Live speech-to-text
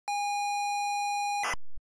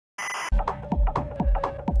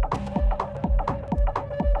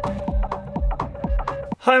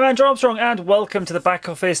Hi, I'm Andrew Armstrong and welcome to the Back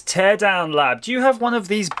Office Teardown Lab. Do you have one of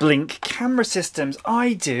these Blink camera systems?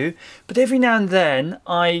 I do, but every now and then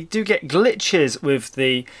I do get glitches with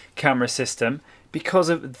the camera system because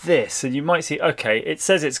of this. And you might see, okay, it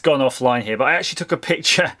says it's gone offline here, but I actually took a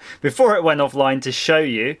picture before it went offline to show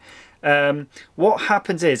you. What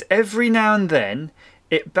happens is every now and then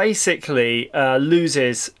it basically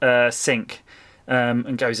loses sync.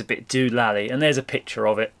 And goes a bit doolally, and there's a picture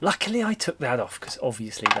of it. Luckily I took that off because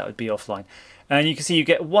obviously that would be offline, and you can see you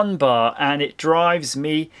get one bar and it drives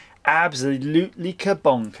me absolutely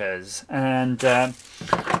kabonkers. And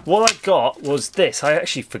what I got was this. I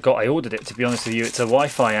actually forgot I ordered it, to be honest with you. It's a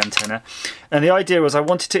Wi-Fi antenna, and the idea was I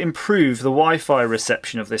wanted to improve the Wi-Fi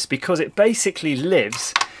reception of this because it basically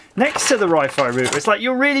lives next to the Wi-Fi router. It's like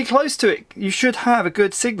you're really close to it, you should have a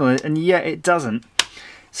good signal, and yet it doesn't.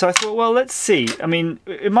 So I thought, well, let's see. I mean,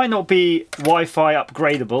 it might not be Wi-Fi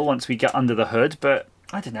upgradable once we get under the hood, but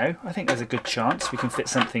I don't know. I think there's a good chance we can fit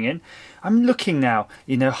something in. I'm looking now,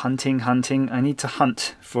 you know, hunting. I need to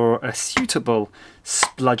hunt for a suitable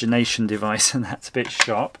spludgination device, and that's a bit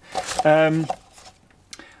sharp. I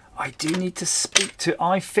do need to speak to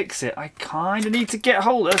iFixit. I kind of need to get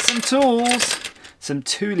hold of some tools, some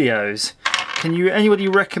toolios. Can you, anybody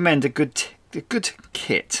recommend a good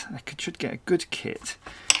kit? I should get a good kit.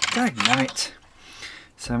 Dagnammit.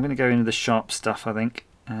 So I'm going to go into the sharp stuff, I think.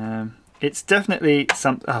 It's definitely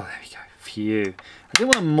some... Oh, there we go. Phew. I didn't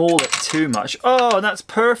want to maul it too much. Oh, that's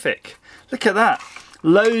perfect. Look at that.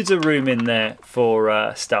 Loads of room in there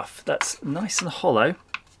for stuff. That's nice and hollow.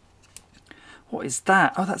 What is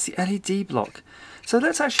that? Oh, that's the LED block. So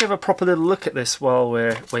let's actually have a proper little look at this while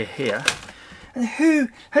we're here. And who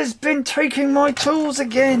has been taking my tools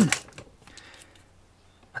again?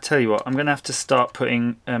 I tell you what, I'm going to have to start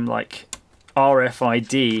putting like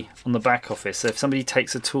RFID on the back office. So if somebody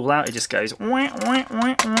takes a tool out, it just goes wah, wah,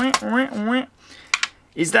 wah, wah, wah, wah.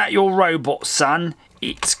 Is that your robot, son?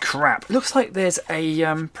 It's crap. Looks like there's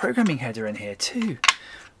a programming header in here too.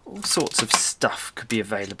 All sorts of stuff could be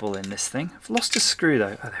available in this thing. I've lost a screw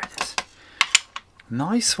though. Oh, there it is.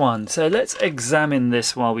 Nice one. So let's examine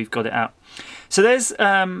this while we've got it out. So there's,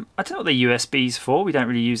 I don't know what the USB's for. We don't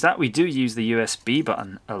really use that. We do use the USB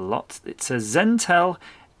button a lot. It's a Zentel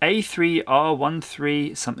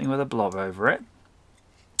A3R13, something with a blob over it.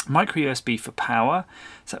 Micro USB for power.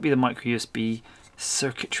 So that'd be the micro USB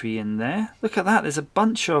circuitry in there. Look at that. There's a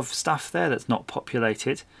bunch of stuff there that's not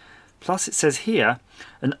populated. Plus it says here,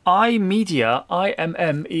 an iMedia,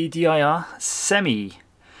 IMMEDIR semi.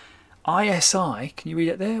 ISI, can you read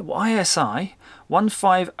it there? Well, ISI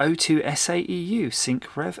 1502 SAEU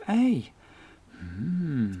sync rev A.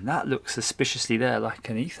 That looks suspiciously there like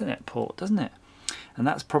an Ethernet port, doesn't it? And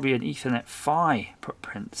that's probably an Ethernet PHY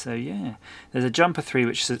footprint. So yeah, there's a jumper 3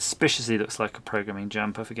 which suspiciously looks like a programming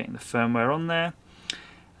jumper for getting the firmware on there.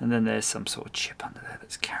 And then there's some sort of chip under there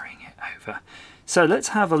that's carrying it over. So let's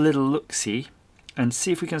have a little look-see and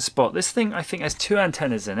see if we can spot. This thing I think has 2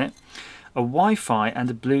 antennas in it. A Wi-Fi and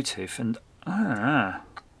a Bluetooth, and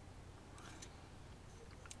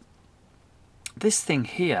this thing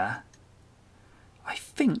here I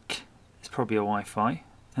think is probably a Wi-Fi,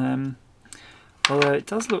 although it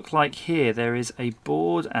does look like here there is a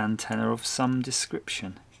board antenna of some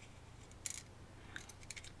description.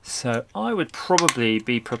 So I would probably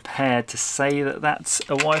be prepared to say that that's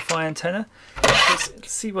a Wi-Fi antenna. Let's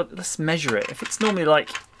see what, let's measure it. If it's normally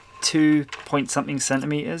like 2 point something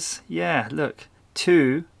centimeters, yeah, look,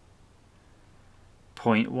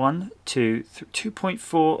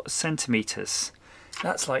 2.4 centimeters.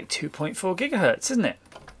 That's like 2.4 gigahertz, isn't it?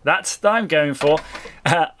 That's what I'm going for.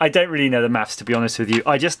 I don't really know the maths, to be honest with you.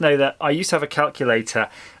 I just know that I used to have a calculator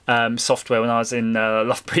software when I was in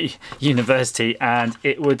Loughborough University, and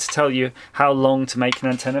it would tell you how long to make an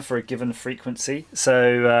antenna for a given frequency.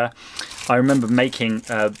 So I remember making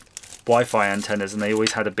Wi-Fi antennas, and they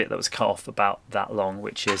always had a bit that was cut off about that long,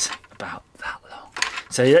 which is about that long.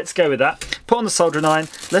 So let's go with that. Put on the soldering iron.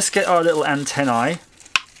 Let's get our little antennae.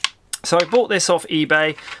 So I bought this off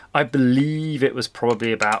eBay. I believe it was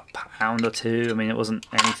probably about £1 or £2. I mean, it wasn't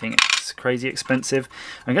anything crazy expensive.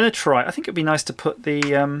 I'm going to try. I think it'd be nice to put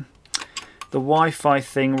the Wi-Fi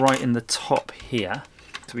thing right in the top here,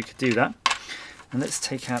 so we could do that. And let's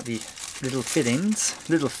take out the little fittings.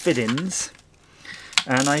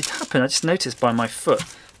 And I just noticed by my foot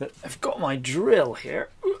that I've got my drill here.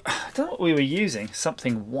 I don't know what we were using.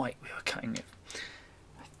 Something white we were cutting it.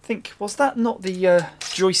 I think, was that not the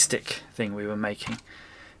joystick thing we were making?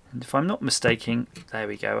 And if I'm not mistaken, there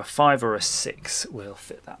we go. A 5 or a 6 will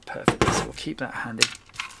fit that perfectly. So we'll keep that handy.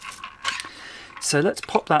 So let's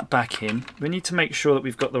pop that back in. We need to make sure that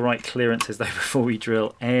we've got the right clearances though before we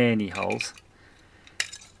drill any holes.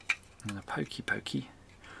 And a pokey pokey.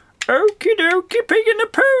 Okie dokie, pig in the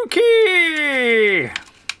pokey!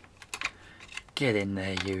 Get in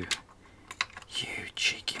there, you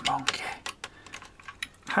cheeky monkey.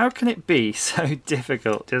 How can it be so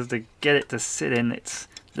difficult just to get it to sit in its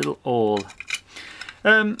little awl?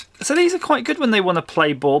 So these are quite good when they want to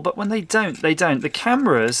play ball, but when they don't, they don't. The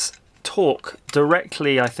cameras talk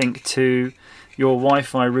directly, I think, to your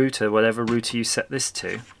Wi-Fi router, whatever router you set this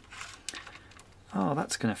to. Oh,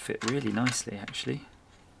 that's going to fit really nicely, actually.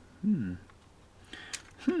 I'm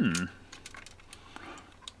going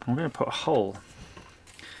to put a hole.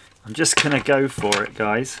 I'm just going to go for it,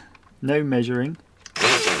 guys. No measuring.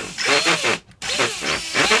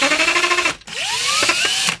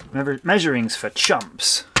 Measuring's for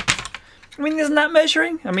chumps. I mean, isn't that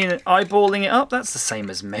measuring? I mean, eyeballing it up, that's the same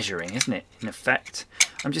as measuring, isn't it? In effect,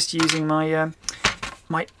 I'm just using my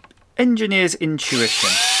my engineer's intuition.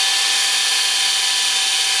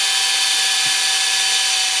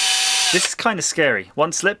 This is kind of scary.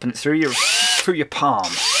 One slip and it's through your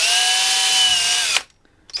palm.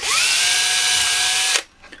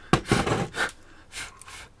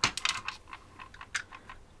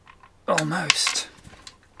 Almost.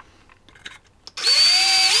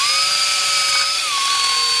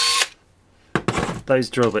 Those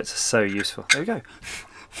drill bits are so useful. There we go.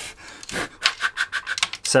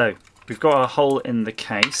 So we've got a hole in the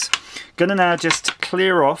case. Gonna now just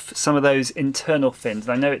clear off some of those internal fins.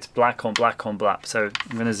 I know it's black on black on black, so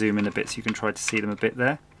I'm gonna zoom in a bit so you can try to see them a bit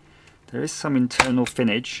there. There is some internal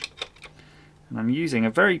finnage, and I'm using a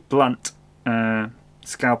very blunt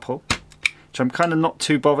scalpel, which I'm kind of not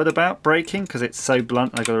too bothered about breaking because it's so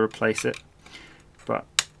blunt. I got to replace it. But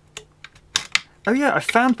oh yeah, I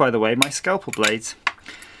found, by the way, my scalpel blades,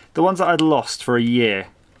 the ones that I'd lost for a year.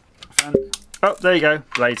 Oh, there you go,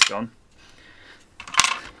 blade's gone.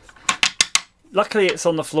 Luckily it's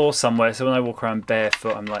on the floor somewhere, so when I walk around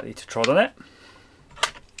barefoot I'm likely to trod on it.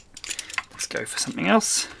 Let's go for something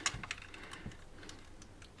else.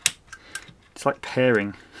 It's like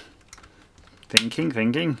pairing.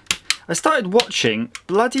 Thinking. I started watching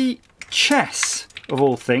bloody chess, of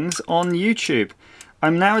all things, on YouTube.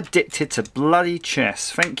 I'm now addicted to bloody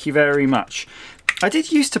chess. Thank you very much. I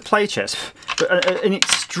did used to play chess, but at an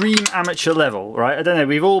extreme amateur level, right? I don't know,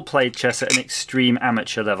 we've all played chess at an extreme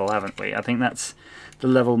amateur level, haven't we? I think that's the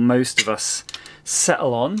level most of us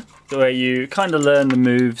settle on, where you kind of learn the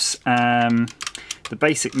moves, the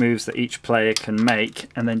basic moves that each player can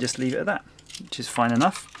make, and then just leave it at that, which is fine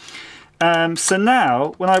enough. So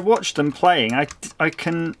now, when I watch them playing, I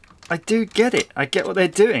do get it. I get what they're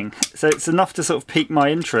doing. So it's enough to sort of pique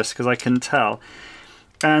my interest because I can tell.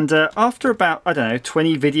 And after about, I don't know,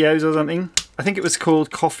 20 videos or something, I think it was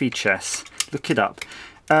called Coffee Chess. Look it up.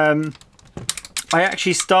 I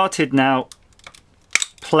actually started now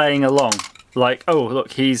playing along. Like, oh,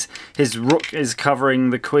 look, his rook is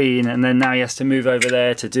covering the queen, and then now he has to move over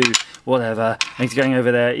there to do whatever. And he's going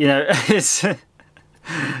over there, you know. So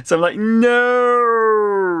I'm like,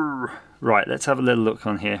 no! Right, let's have a little look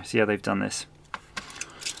on here, see how they've done this.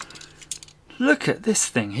 Look at this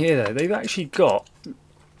thing here, though. They've actually got...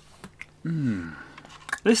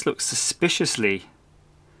 This looks suspiciously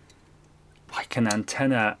like an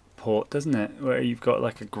antenna port, doesn't it? Where you've got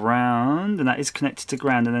like a ground, and that is connected to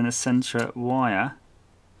ground, and then a centre wire.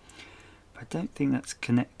 But I don't think that's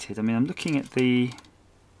connected. I mean, I'm looking at the...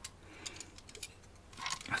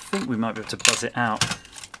 I think we might be able to buzz it out.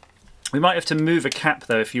 We might have to move a cap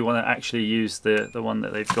though if you want to actually use the one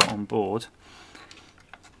that they've got on board.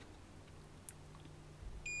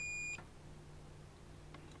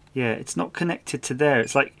 Yeah, it's not connected to there.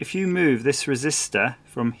 It's like if you move this resistor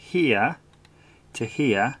from here to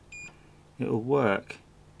here, it'll work.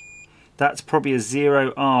 That's probably a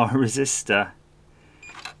 0R resistor.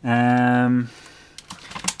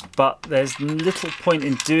 But there's little point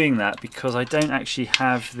in doing that because I don't actually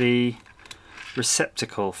have the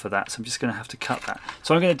receptacle for that, so I'm just going to have to cut that.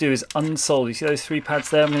 So what I'm going to do is unsolder. You see those 3 pads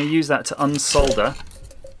there? I'm going to use that to unsolder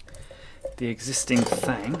the existing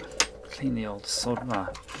thing. Clean the old solder.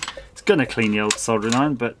 It's going to clean the old soldering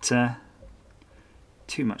iron, but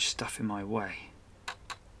too much stuff in my way.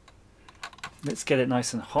 Let's get it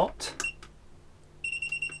nice and hot.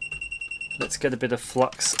 Let's get a bit of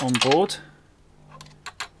flux on board.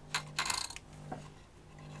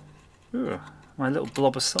 Ooh, my little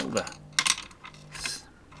blob of solder.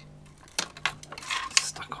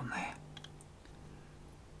 Stuck on there.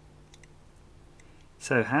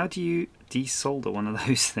 So how do you desolder one of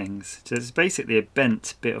those things? So it's basically a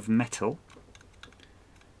bent bit of metal.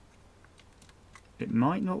 it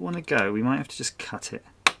might not want to go. We might have to just cut it.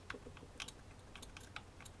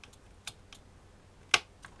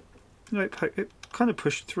 No, it kind of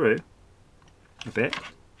pushed through a bit.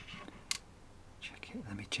 Check it.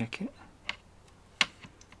 Let me check it.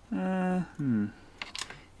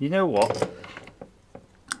 You know what?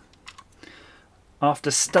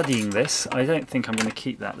 After studying this, I don't think I'm going to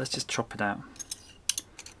keep that. Let's just chop it out.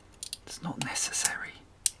 It's not necessary.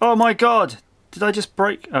 Oh my god! Did I just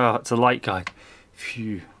break? Oh, it's a light guide.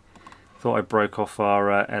 Phew. Thought I broke off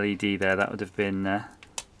our LED there. That would have been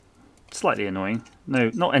slightly annoying.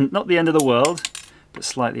 No, not the end of the world, but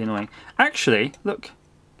slightly annoying. Actually, look.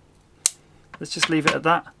 Let's just leave it at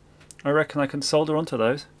that. I reckon I can solder onto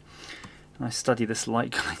those. And I study this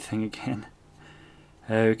light guide thing again.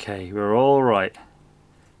 Okay, we're all right.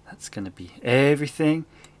 That's going to be everything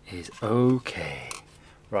is okay.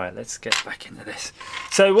 Right, let's get back into this.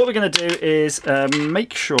 So what we're going to do is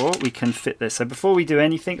make sure we can fit this. So before we do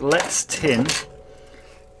anything, let's tin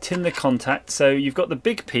the contact. So you've got the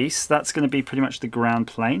big piece, that's going to be pretty much the ground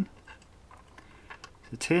plane.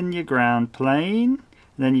 So tin your ground plane,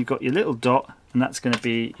 and then you've got your little dot, and that's going to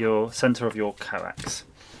be your center of your coax.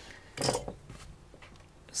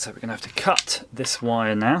 So we're going to have to cut this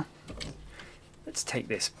wire now. Let's take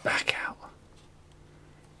this back out.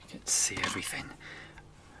 You can see everything.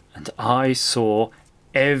 And I saw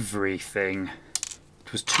everything.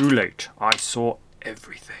 It was too late. I saw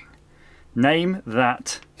everything. Name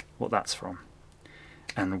that what that's from.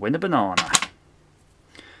 And win a banana.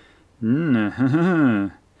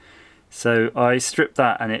 So I stripped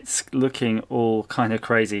that and it's looking all kind of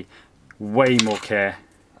crazy. Way more care,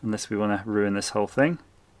 unless we want to ruin this whole thing.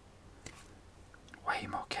 Way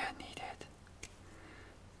more care needed.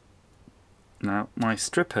 Now my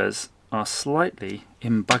strippers are slightly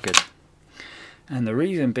embuggered, and the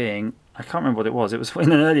reason being, I can't remember what it was. It was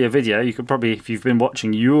in an earlier video. You could probably, if you've been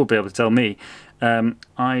watching, you will be able to tell me.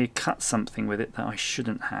 I cut something with it that I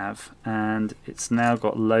shouldn't have, and it's now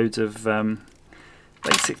got loads of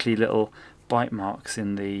basically little bite marks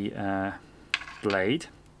in the blade,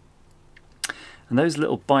 and those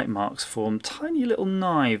little bite marks form tiny little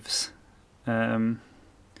knives, and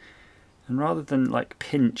rather than like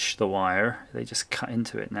pinch the wire, they just cut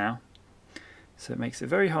into it now. So it makes it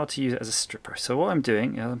very hard to use it as a stripper. So what I'm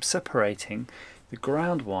doing is I'm separating the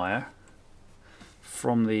ground wire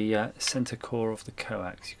from the center core of the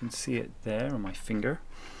coax. You can see it there on my finger.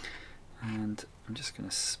 And I'm just going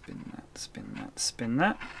to spin that, spin that, spin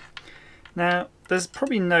that. Now, there's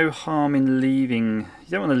probably no harm in leaving, you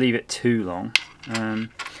don't want to leave it too long.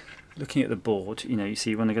 Looking at the board, you know, you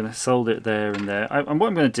see when I'm going to solder it there and there. And what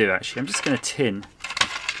I'm going to do actually, I'm just going to tin.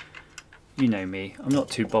 You know me, I'm not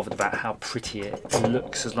too bothered about how pretty it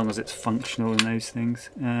looks as long as it's functional and those things.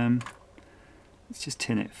 Let's just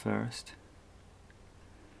tin it first.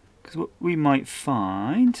 Because what we might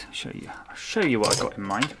find, I'll show you what I've got in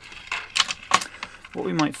mind. What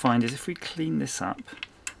we might find is if we clean this up,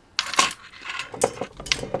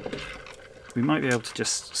 we might be able to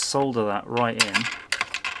just solder that right in.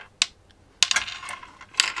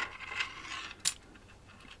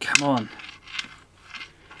 Come on.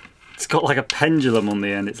 It's got like a pendulum on the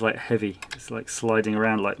end, it's like heavy. It's like sliding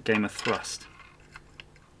around like Game of Thrust.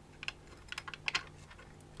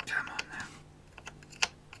 Come on now.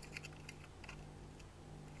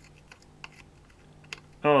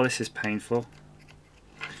 Oh, this is painful.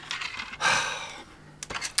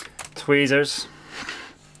 Tweezers.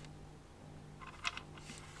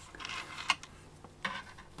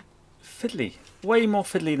 Fiddly. Way more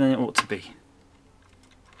fiddly than it ought to be.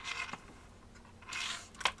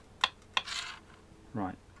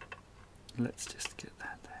 Right, let's just get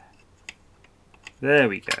that there. There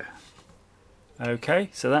we go. Okay,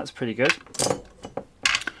 so that's pretty good.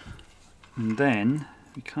 And then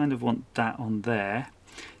we kind of want that on there.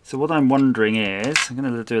 So what I'm wondering is, I'm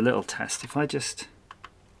going to do a little test. If I just...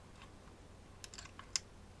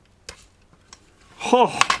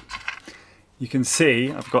 Oh! You can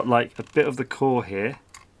see I've got like a bit of the core here.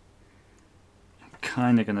 I'm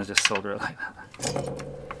kind of going to just solder it like that.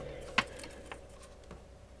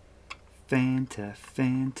 Fanta,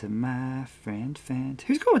 Fanta, my friend, Fanta.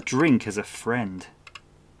 Who's got a drink as a friend?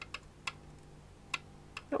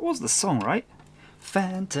 That was the song, right?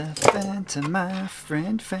 Fanta, Fanta, my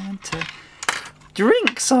friend, Fanta.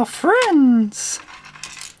 Drinks are friends!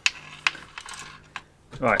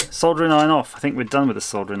 Right, soldering iron off. I think we're done with the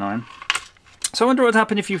soldering iron. So I wonder what would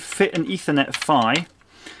happen if you fit an Ethernet PHY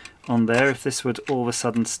on there, if this would all of a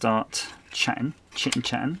sudden start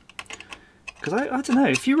chit-chatting. Because I don't know,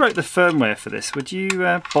 if you wrote the firmware for this, would you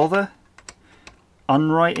bother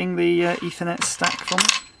unwriting the Ethernet stack from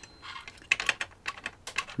it?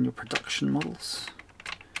 in your production models.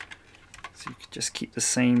 So you could just keep the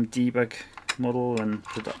same debug model and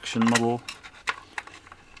production model.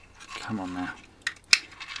 Come on now.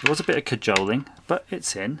 There was a bit of cajoling, but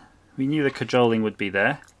it's in. We knew the cajoling would be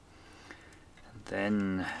there.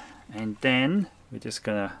 And then we're just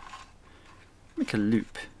gonna make a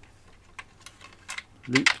loop.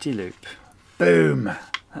 Loop-de-loop. Boom!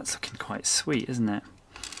 That's looking quite sweet, isn't it?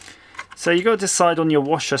 So you got to decide on your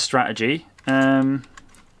washer strategy.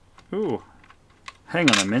 Ooh, hang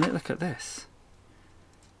on a minute, look at this.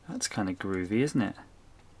 That's kind of groovy, isn't it?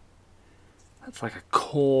 That's like a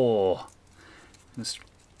core. That's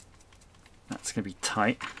going to be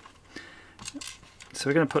tight. So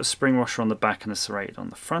we're going to put a spring washer on the back and a serrated on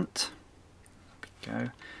the front. There we go.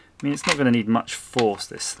 I mean, it's not going to need much force,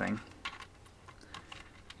 this thing.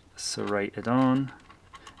 Serrated on.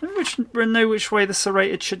 I don't know which way the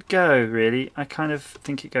serrated should go, really. I kind of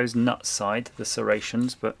think it goes nut side, the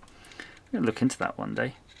serrations, but I'm going to look into that one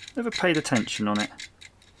day. Never paid attention on it.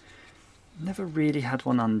 Never really had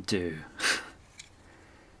one undo.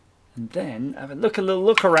 And then have a little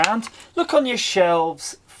look around. Look on your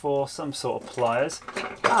shelves for some sort of pliers.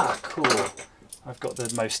 Ah, cool. I've got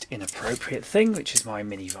the most inappropriate thing, which is my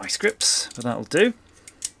mini vice grips, but that'll do.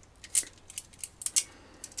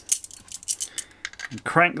 And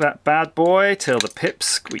crank that bad boy till the pips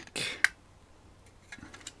squeak.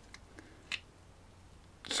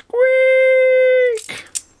 Squeak!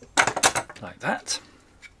 Like that.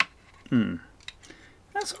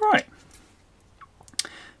 That's alright.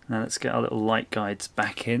 Now let's get our little light guides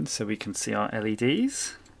back in so we can see our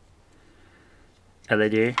LEDs.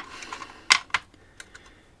 LED.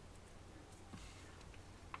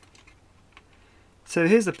 So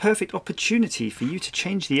here's the perfect opportunity for you to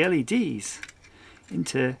change the LEDs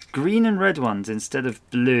into green and red ones instead of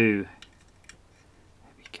blue.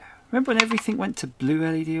 There we go. Remember when everything went to blue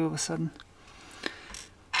LED all of a sudden?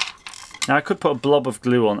 Now I could put a blob of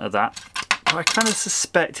glue onto that, but I kind of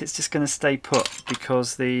suspect it's just going to stay put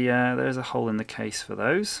because there's a hole in the case for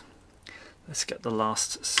those. Let's get the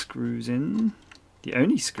last screws in. The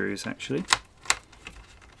only screws, actually.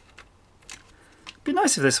 Be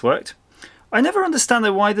nice if this worked. I never understand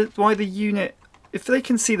though why the unit, if they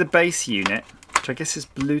can see the base unit, which I guess is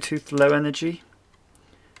Bluetooth low energy.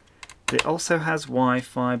 It also has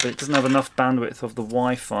Wi-Fi, but it doesn't have enough bandwidth of the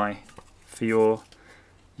Wi-Fi for your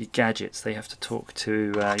gadgets. They have to talk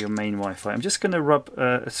to your main Wi-Fi. I'm just going to rub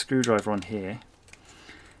a screwdriver on here,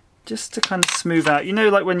 just to kind of smooth out. You know,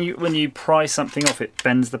 like when you pry something off, it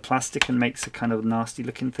bends the plastic and makes a kind of nasty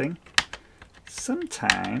looking thing.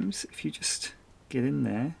 Sometimes, if you just get in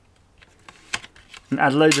there and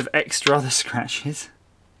add loads of extra other scratches.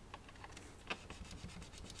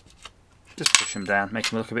 Just push them down, make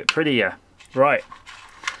them look a bit prettier. Right,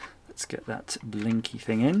 let's get that blinky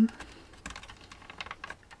thing in.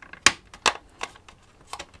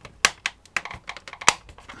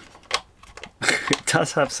 It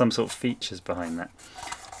does have some sort of features behind that.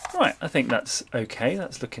 Right, I think that's okay.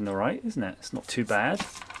 That's looking alright, isn't it? It's not too bad.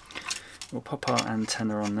 We'll pop our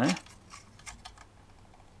antenna on there.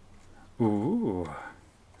 Ooh.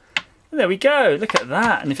 There we go, look at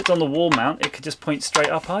that. And if it's on the wall mount, it could just point straight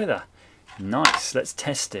up either. Nice, let's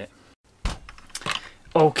test it.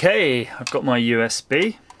 Okay, I've got my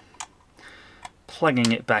USB.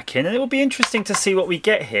 Plugging it back in. And it will be interesting to see what we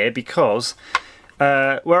get here because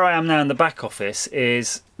where I am now in the back office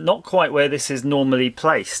is not quite where this is normally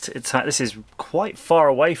placed. This is quite far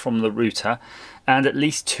away from the router and at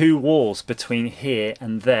least 2 walls between here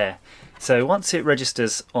and there. So once it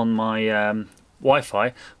registers on my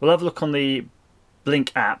Wi-Fi, we'll have a look on the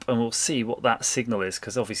Blink app and we'll see what that signal is,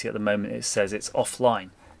 because obviously at the moment it says it's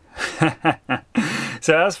offline.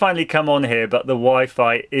 So that's finally come on here, but the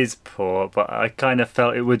Wi-Fi is poor, but I kind of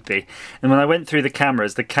felt it would be. And when I went through the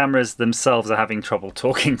cameras themselves are having trouble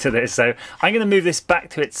talking to this. So I'm going to move this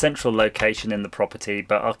back to its central location in the property,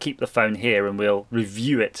 but I'll keep the phone here and we'll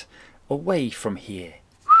review it away from here.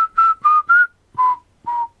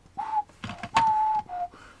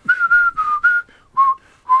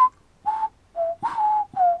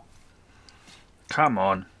 Come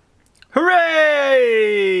on.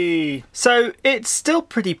 Hooray! So it's still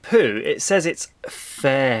pretty poo. It says it's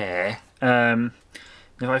fair. If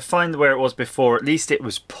I find where it was before, at least it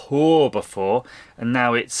was poor before, and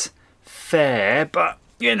now it's fair. But,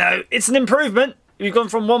 you know, it's an improvement. We've gone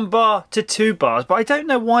from 1 bar to 2 bars, but I don't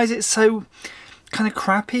know why is it so kind of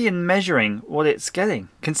crappy in measuring what it's getting,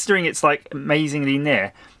 considering it's like amazingly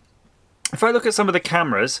near. If I look at some of the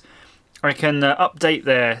cameras, I can update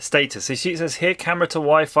their status. So it says here camera to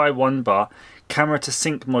Wi-Fi 1 bar, camera to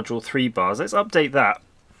sync module 3 bars. Let's update that.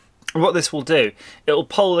 what this will do, it will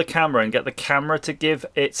poll the camera and get the camera to give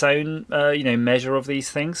its own measure of these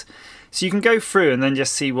things. So you can go through and then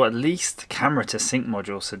just see what at least the camera to sync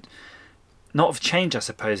module should not have changed, I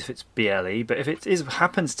suppose, if it's BLE, but if it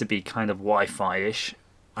happens to be kind of Wi-Fi-ish,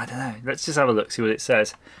 I don't know. Let's just have a look, see what it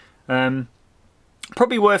says.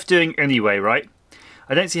 Probably worth doing anyway, right?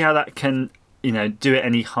 I don't see how that can do it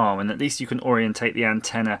any harm, and at least you can orientate the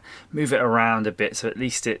antenna, move it around a bit, so at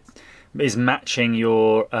least it is matching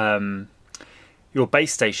your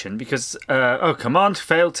base station. Because oh, command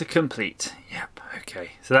failed to complete. Yep,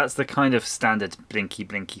 okay. So that's the kind of standard blinky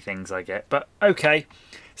things I get. But okay,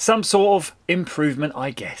 some sort of improvement,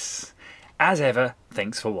 I guess. As ever,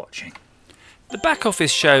 thanks for watching. The Back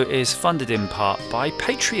Office Show is funded in part by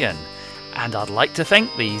Patreon, and I'd like to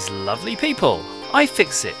thank these lovely people: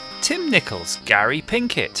 iFixit, Tim Nichols, Gary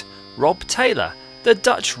Pinkett, Rob Taylor, The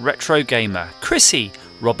Dutch Retro Gamer, Chrissy,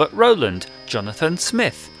 Robert Rowland, Jonathan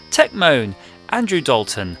Smith, Techmoan, Andrew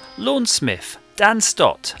Dalton, Lorne Smith, Dan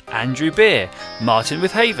Stott, Andrew Beer, Martin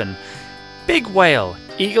with Haven, Big Whale,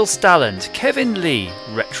 Eagle Stalland, Kevin Lee,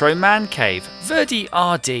 Retro Man Cave, Verdi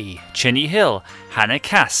RD, Chinny Hill, Hannah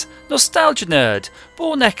Cass, Nostalgia Nerd,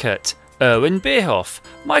 Born Eckert, Erwin Beerhoff,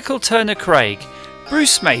 Michael Turner Craig,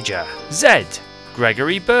 Bruce Major, Zed,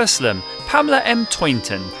 Gregory Burslam, Pamela M.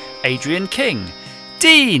 Toynton, Adrian King,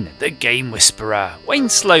 Dean, The Game Whisperer, Wayne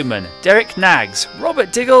Sloman, Derek Nags,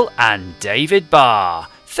 Robert Diggle and David Barr.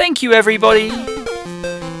 Thank you, everybody!